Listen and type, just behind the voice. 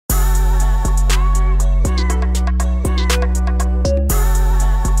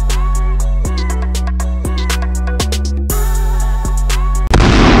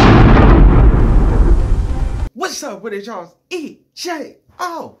up with it, y'all?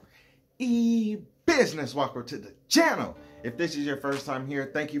 EJO, BizZNesS. Welcome to the channel. If this is your first time here,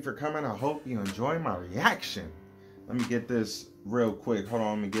 thank you for coming. I hope you enjoy my reaction. Let me get this real quick. Hold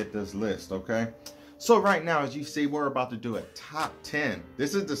on, let me get this list, okay? So right now, as you see, we're about to do a top 10.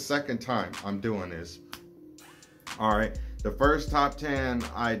 This is the second time I'm doing this. All right, the first top 10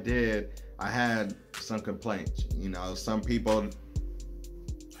 I did, I had some complaints. You know, some people,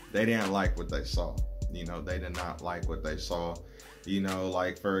 they didn't like what they saw. You know, they did not like what they saw. You know,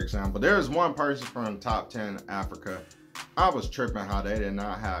 like for example, there's one person from top 10 Africa. I was tripping how they did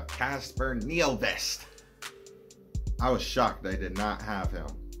not have Casper Nyovest. I was shocked they did not have him.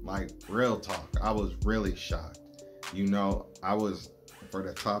 Like, real talk, I was really shocked. You know, I was, for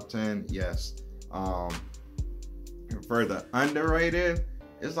the top 10, yes. For the underrated,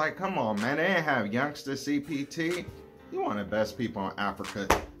 it's like, come on, man, they didn't have Youngster CPT. You one of the best people in Africa,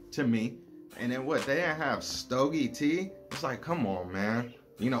 to me. And then what, they didn't have Stogie T? It's like, come on, man.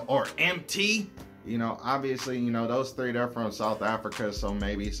 You know, or MT. You know, obviously, you know, those three, they're from South Africa, so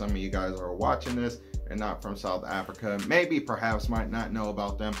maybe some of you guys are watching this and not from South Africa. Maybe, perhaps, might not know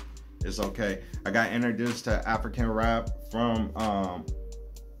about them. It's okay. I got introduced to African rap from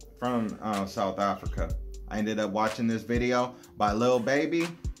South Africa. I ended up watching this video by Lil Baby,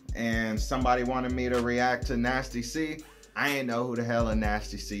 and somebody wanted me to react to Nasty C. I didn't know who the hell a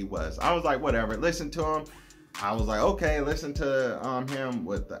Nasty C was. I was like, whatever, listen to him. I was like, okay, listen to him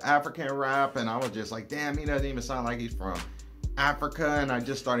with the African rap, and I was just like, damn, he doesn't even sound like he's from Africa. And I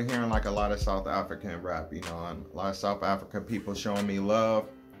just started hearing like a lot of South African rap, you know, and a lot of South African people showing me love,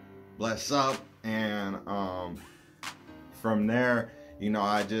 bless up. And from there, you know,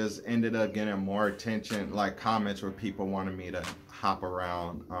 I just ended up getting more attention, like comments where people wanted me to hop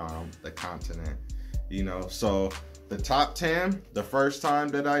around the continent, you know. So the top 10, the first time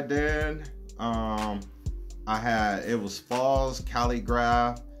that I did, it was Falls,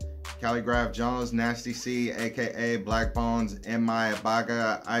 Calligraph Jones, Nasty C, aka Black Bones, M.I.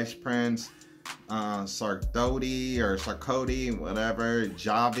 Abaga, Ice Prince, Sarkodie, whatever,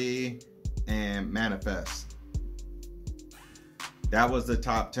 Javi, and Manifest. That was the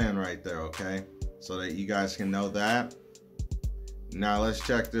top 10 right there, okay? So that you guys can know that. Now let's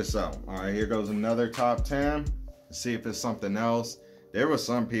check this out. All right, here goes another top 10. Let's see if it's something else. There were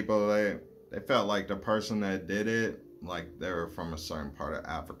some people, they felt like the person that did it, like they were from a certain part of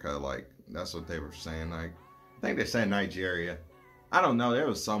Africa. Like, that's what they were saying. Like, I think they said Nigeria. I don't know, there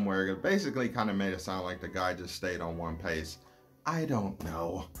was somewhere. It basically kind of made it sound like the guy just stayed on one pace. I don't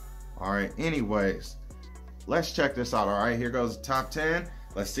know. All right, anyways, let's check this out. All right, here goes the top 10.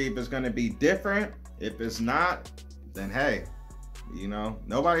 Let's see if it's going to be different. If it's not, then hey, you know,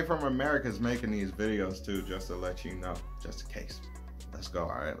 nobody from America is making these videos too, just to let you know, just in case. Let's go. All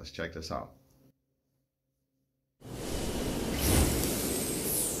right, let's check this out.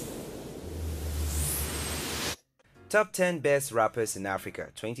 Top 10 Best Rappers in Africa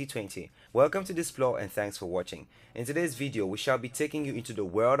 2020. Welcome to this vlog and thanks for watching. In today's video, we shall be taking you into the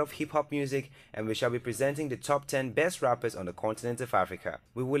world of hip-hop music, and we shall be presenting the top 10 best rappers on the continent of Africa.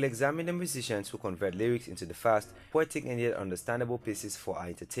 We will examine the musicians who convert lyrics into the fast, poetic and yet understandable pieces for our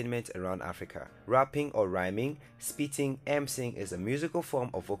entertainment around Africa. Rapping or rhyming, spitting, emceeing is a musical form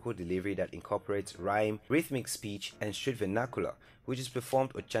of vocal delivery that incorporates rhyme, rhythmic speech, and street vernacular, which is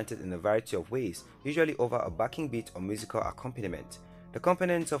performed or chanted in a variety of ways, usually over a backing beat or musical accompaniment. The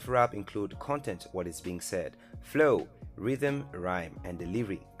components of rap include content, what is being said, flow, rhythm, rhyme, and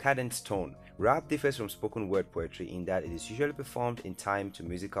delivery, cadence, tone. Rap differs from spoken word poetry in that it is usually performed in time to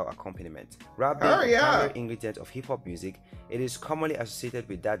musical accompaniment. Rap being the primary ingredient of hip-hop music, it is commonly associated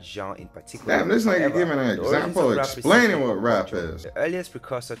with that genre in particular. Damn, this nigga giving an example explaining what rap is. The earliest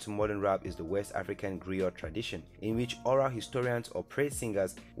precursor to modern rap is the West African griot tradition, in which oral historians or praise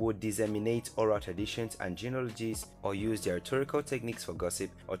singers would disseminate oral traditions and genealogies or use their rhetorical techniques for gossip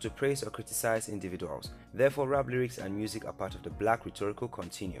or to praise or criticize individuals. Therefore, rap lyrics and music are part of the black rhetorical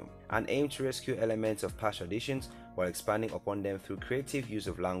continuum and aim to rescue elements of past traditions while expanding upon them through creative use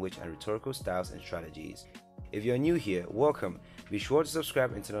of language and rhetorical styles and strategies. If you're new here, welcome. Be sure to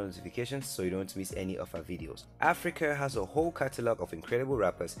subscribe and turn on notifications so you don't miss any of our videos. Africa has a whole catalog of incredible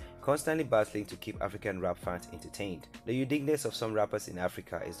rappers constantly battling to keep African rap fans entertained. The uniqueness of some rappers in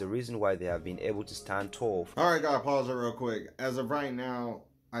Africa is the reason why they have been able to stand tall. Alright, gotta pause it real quick. As of right now,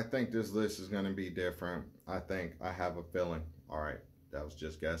 I think this list is going to be different. I have a feeling. Alright, that was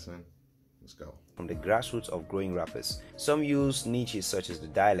just guessing. Let's go. From the grassroots of growing rappers. Some use niches such as the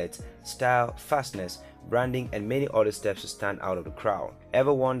dialect, style, fastness, branding, and many other steps to stand out of the crowd.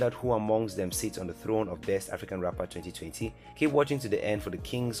 Ever wondered who amongst them sits on the throne of Best African Rapper 2020? Keep watching to the end for the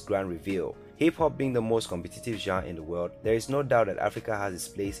King's grand reveal. Hip-hop being the most competitive genre in the world, there is no doubt that Africa has its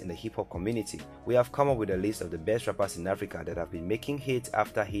place in the hip-hop community. We have come up with a list of the best rappers in Africa that have been making hit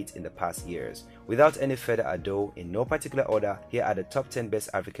after hit in the past years. Without any further ado, in no particular order, here are the top 10 best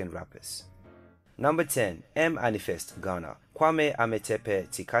African rappers. Number 10. M Manifest, Ghana. Kwame Ametepe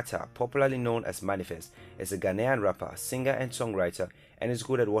Tikata, popularly known as Manifest, is a Ghanaian rapper, singer and songwriter, and is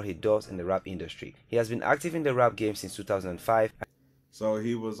good at what he does in the rap industry. He has been active in the rap game since 2005. So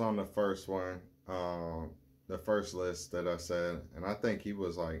he was on the first one, the first list that I said, and I think he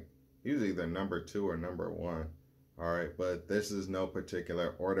was either number 2 or number 1. All right, but this is no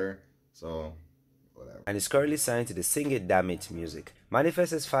particular order, so whatever. And is currently signed to the Sing It Damn It music.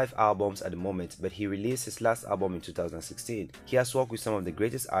 Manifest has 5 albums at the moment, but he released his last album in 2016. He has worked with some of the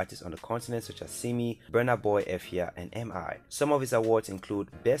greatest artists on the continent such as Simi, Burna Boy, Efya, and M.I. Some of his awards include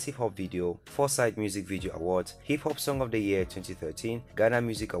Best Hip Hop Video, Foresight Music Video Awards, Hip Hop Song of the Year 2013, Ghana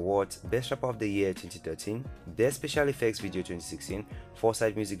Music Awards, Best Rapper of the Year 2013, Best Special Effects Video 2016,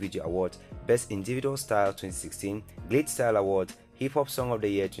 Foresight Music Video Awards, Best Individual Style 2016, Glitz Style Awards, Hip Hop Song of the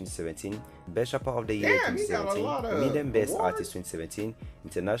Year 2017, Best Rapper of the Year 2017, Medium Best Artist 2017,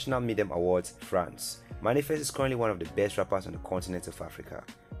 International Medium Awards, France. Manifest is currently one of the best rappers on the continent of Africa.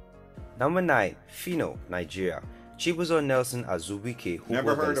 Number 9. Phyno, Nigeria. Chibuzo Nelson Azubuike, who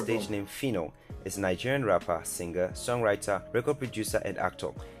goes by the stage name Phyno, is a Nigerian rapper, singer, songwriter, record producer, and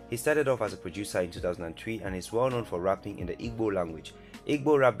actor. He started off as a producer in 2003 and is well known for rapping in the Igbo language.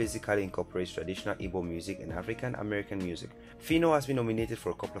 Igbo rap basically incorporates traditional Igbo music and African American music. Phyno has been nominated for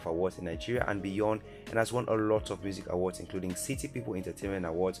a couple of awards in Nigeria and beyond and has won a lot of music awards including City People Entertainment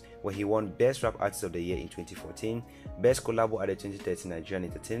Awards, where he won Best Rap Artist of the Year in 2014, Best Collabo at the 2013 Nigerian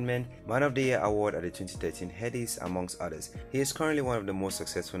Entertainment, Man of the Year Award at the 2013 Headies, amongst others. He is currently one of the most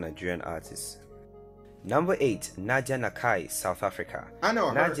successful Nigerian artists. Number 8. Nadia Nakai, South Africa.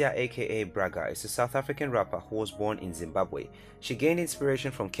 Nadia aka Braga is a South African rapper who was born in Zimbabwe. She gained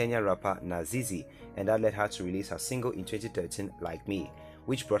inspiration from Kenyan rapper Nazizi, and that led her to release her single in 2013, Like Me,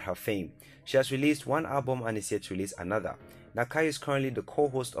 which brought her fame. She has released one album and is yet to release another. Nakai is currently the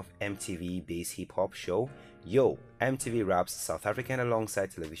co-host of MTV-based hip-hop show Yo, MTV Raps South African alongside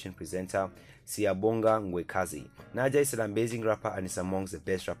television presenter Siyabonga Ngwekazi. Nadia is an amazing rapper and is amongst the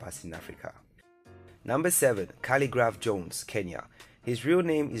best rappers in Africa. Number 7. Calligraph Jones, Kenya. His real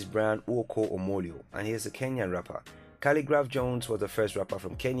name is Brian Uoko Omolio and he is a Kenyan rapper. Calligraph Jones was the first rapper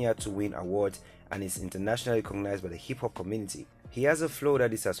from Kenya to win awards and is internationally recognized by the hip-hop community. He has a flow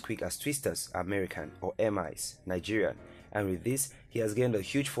that is as quick as Twisters, American, or MIs, Nigerian, and with this, he has gained a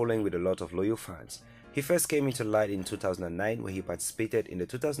huge following with a lot of loyal fans. He first came into light in 2009 when he participated in the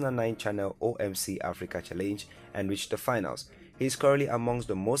 2009 channel OMC Africa Challenge and reached the finals. He is currently amongst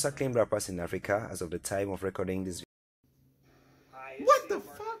the most acclaimed rappers in Africa as of the time of recording this video. What the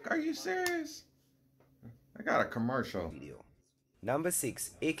fuck? Are you serious? I got a commercial. Number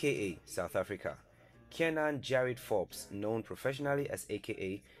 6. AKA, South Africa. Kenan Jared Forbes, known professionally as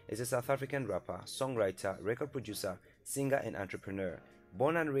AKA, is a South African rapper, songwriter, record producer, singer and entrepreneur.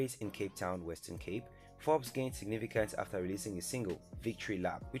 Born and raised in Cape Town, Western Cape, Forbes gained significance after releasing his single, Victory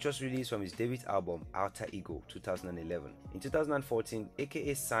Lap, which was released from his debut album, Alter Ego, 2011. In 2014,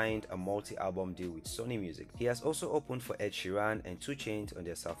 AKA signed a multi-album deal with Sony Music. He has also opened for Ed Sheeran and 2 Chainz on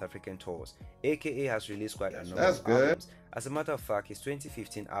their South African tours. AKA has released quite a number of albums. As a matter of fact, his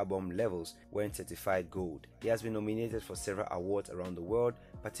 2015 album Levels went certified gold. He has been nominated for several awards around the world,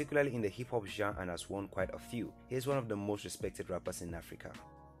 particularly in the hip-hop genre, and has won quite a few. He is one of the most respected rappers in Africa.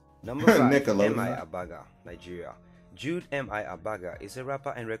 Number 5. M.I. Abaga, Nigeria. Jude M.I. Abaga is a rapper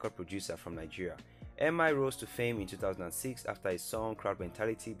and record producer from Nigeria. M.I. rose to fame in 2006 after his song Crowd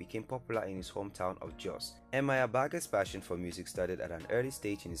Mentality became popular in his hometown of Jos. M.I. Abaga's passion for music started at an early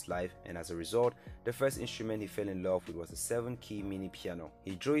stage in his life, and as a result, the first instrument he fell in love with was a 7-key mini piano.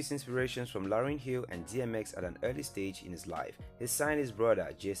 He drew his inspirations from Lauryn Hill and DMX at an early stage in his life. He signed his brother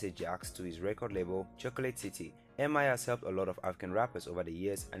Jesse Jax to his record label Chocolate City. M.I. has helped a lot of African rappers over the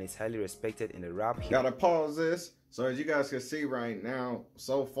years and is highly respected in the rap. Gotta pause this. So as you guys can see right now,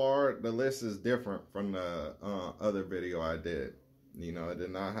 so far the list is different from the other video I did. You know, it did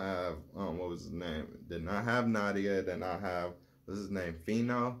not have what was his name? It did not have Nadia. It did not have, what's his name?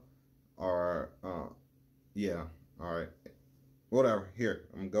 Phyno, or yeah. All right, whatever. Here,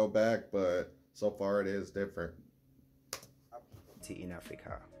 I'm gonna go back, but so far it is different. In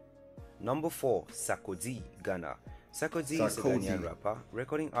Africa. Number 4. Sarkodie, Ghana. Sarkodie is a Ghanaian rapper,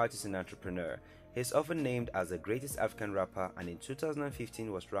 recording artist and entrepreneur. He is often named as the greatest African rapper and in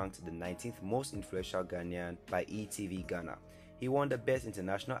 2015 was ranked the 19th most influential Ghanaian by ETV Ghana. He won the Best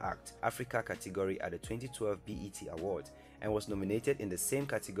International Act Africa category at the 2012 BET Awards and was nominated in the same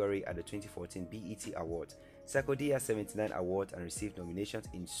category at the 2014 BET Awards. Sarkodie has 79 awards and received nominations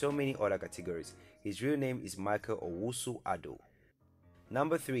in so many other categories. His real name is Michael Owusu-Addo.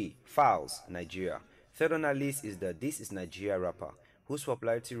 Number 3. Falz, Nigeria. Third on our list is the This Is Nigeria rapper, whose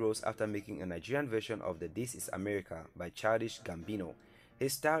popularity rose after making a Nigerian version of the This Is America by Childish Gambino.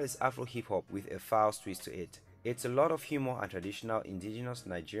 His style is Afro hip-hop with a Falz twist to it. It's a lot of humor and traditional indigenous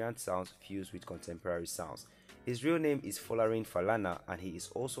Nigerian sounds fused with contemporary sounds. His real name is Folarin Falana and he is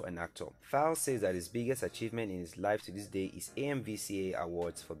also an actor. Falz says that his biggest achievement in his life to this day is AMVCA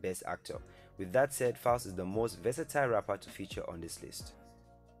Awards for Best Actor. With that said, Falz is the most versatile rapper to feature on this list.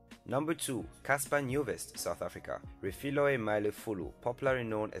 Number 2. Cassper Nyovest, South Africa. Refiloe Mile Fulu, popularly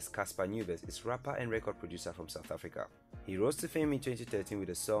known as Cassper Nyovest, is rapper and record producer from South Africa. He rose to fame in 2013 with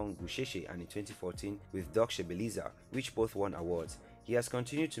the song Gusheshe and in 2014 with Doc Shebeliza, which both won awards. He has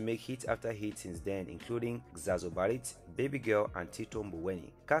continued to make hit after hit since then, including Xazobarit, Baby Girl and Tito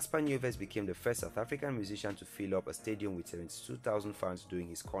Mboweni. Cassper Nyovest became the first South African musician to fill up a stadium with 72,000 fans during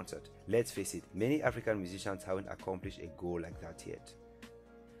his concert. Let's face it, many African musicians haven't accomplished a goal like that yet.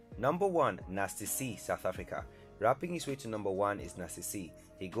 Number 1. Nasty C, South Africa. Rapping his way to number 1 is Nasty C.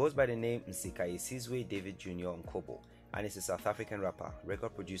 He goes by the name Nsikayesizwe David Jr. Nkobo and is a South African rapper,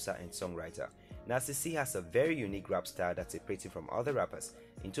 record producer and songwriter. Nasty C has a very unique rap style that separates him from other rappers.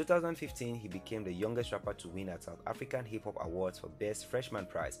 In 2015, he became the youngest rapper to win at South African Hip Hop Awards for Best Freshman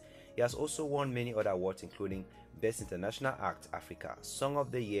Prize. He has also won many other awards including Best International Act Africa, Song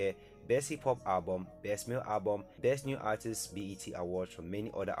of the Year, Best Hip Hop Album, Best Male Album, Best New Artist BET Awards from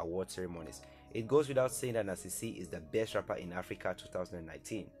many other award ceremonies. It goes without saying that Nasty C is the best rapper in Africa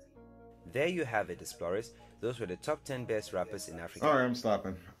 2019. There you have it, explorers. Those were the top 10 best rappers in Africa. Alright, I'm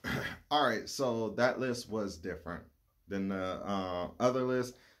stopping. Alright, so that list was different than the other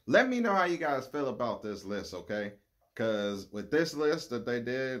list. Let me know how you guys feel about this list, okay? Because with this list that they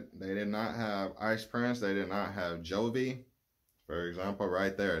did not have Ice Prince, they did not have Jovi. For example,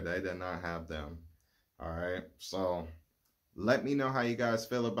 right there, they did not have them. Alright, so let me know how you guys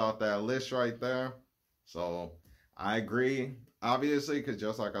feel about that list right there. So I agree, obviously, because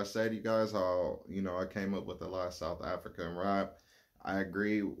just like I said, you guys, how, you know, I came up with a lot of South African rap. I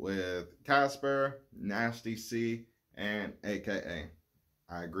agree with Cassper, Nasty C, and AKA.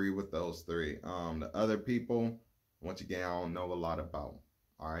 I agree with those three. The other people, once again, I don't know a lot about.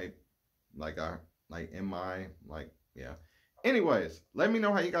 All right, yeah. Anyways, let me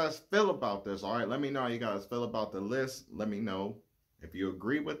know how you guys feel about this. All right, let me know how you guys feel about the list. Let me know if you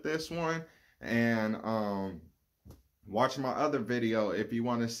agree with this one, and watch my other video if you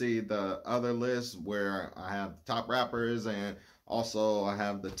want to see the other list where I have the top rappers and also I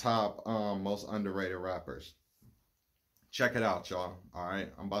have the top most underrated rappers. Check it out, y'all. All right,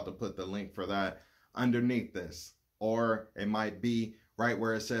 I'm about to put the link for that underneath this, or it might be right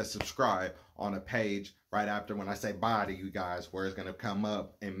where it says subscribe on a page right after when I say bye to you guys, where it's gonna come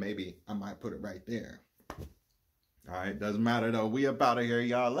up, and maybe I might put it right there. All right, doesn't matter though. We up out of here,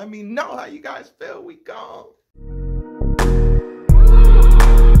 y'all. Let me know how you guys feel. We gone.